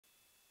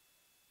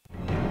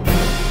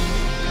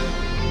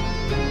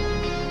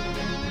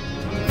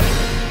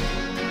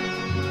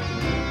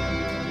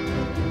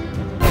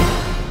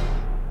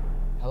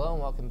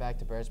welcome back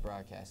to Bears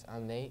Broadcast.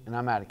 I'm Nate. And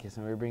I'm Atticus,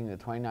 and we're bringing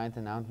the 29th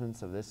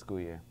announcements of this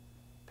school year.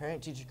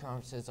 Parent-teacher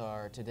conferences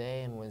are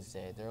today and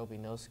Wednesday. There will be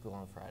no school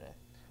on Friday.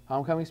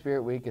 Homecoming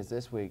Spirit Week is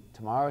this week.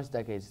 Tomorrow is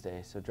Decades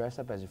Day, so dress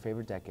up as your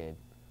favorite decade.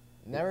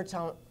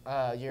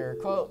 Your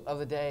quote of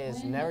the day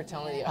is, never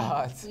tell me the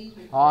odds.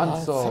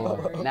 On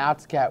Solo. Now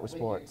it's Cat with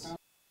sports.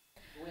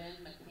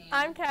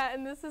 I'm Kat,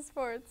 and this is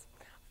sports.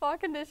 Fall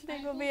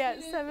conditioning will be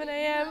at 7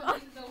 a.m.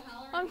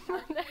 on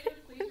Monday,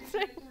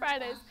 Wednesday,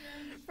 Fridays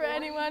for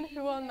anyone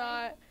who will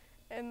not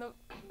in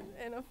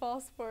a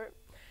fall sport.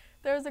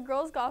 There is a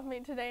girls' golf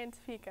meet today in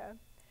Topeka.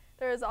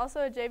 There is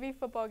also a JV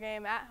football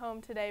game at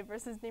home today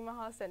versus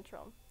Nemaha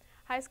Central.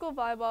 High school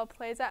volleyball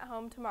plays at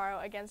home tomorrow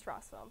against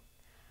Rossville.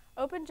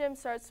 Open gym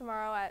starts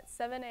tomorrow at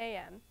 7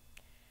 a.m.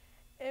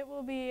 It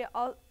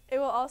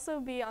will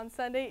also be on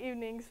Sunday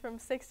evenings from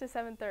 6 to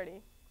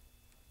 7:30.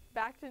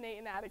 Back to Nate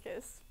and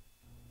Atticus.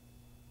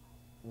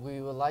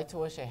 We would like to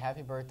wish a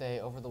happy birthday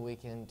over the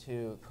weekend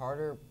to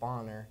Carter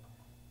Bonner,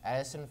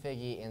 Addison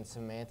Figge, and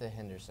Samantha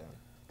Henderson.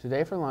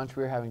 Today for lunch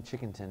we're having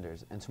chicken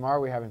tenders, and tomorrow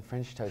we're having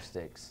French toast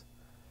sticks.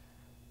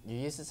 Your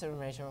useless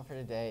information for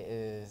today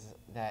is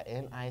that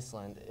in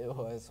Iceland, it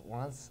was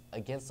once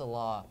against the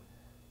law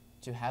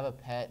to have a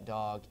pet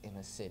dog in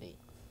a city.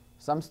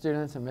 Some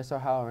students in Miss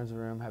O'Halloran's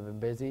room have been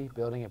busy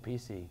building a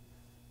PC.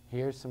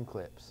 Here's some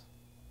clips.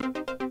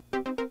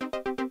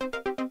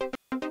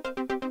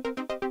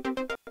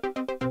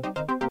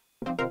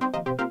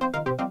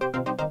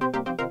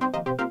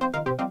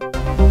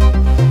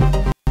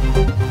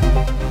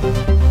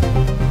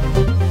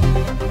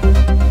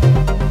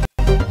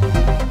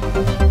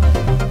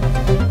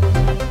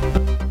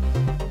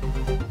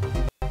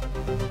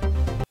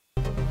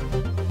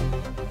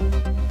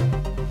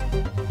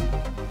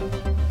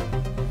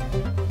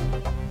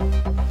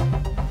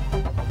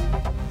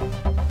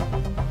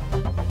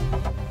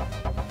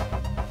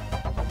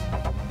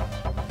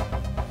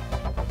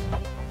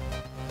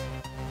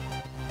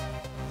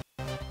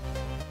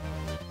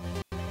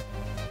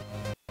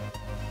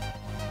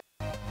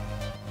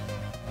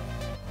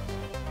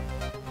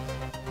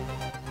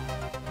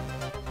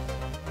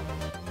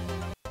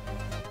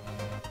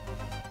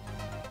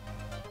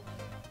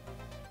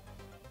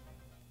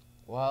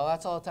 Well,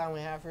 that's all the time we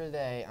have for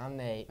today. I'm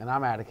Nate. And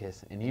I'm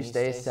Atticus, and you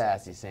stay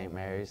sassy, St.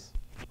 Mary's.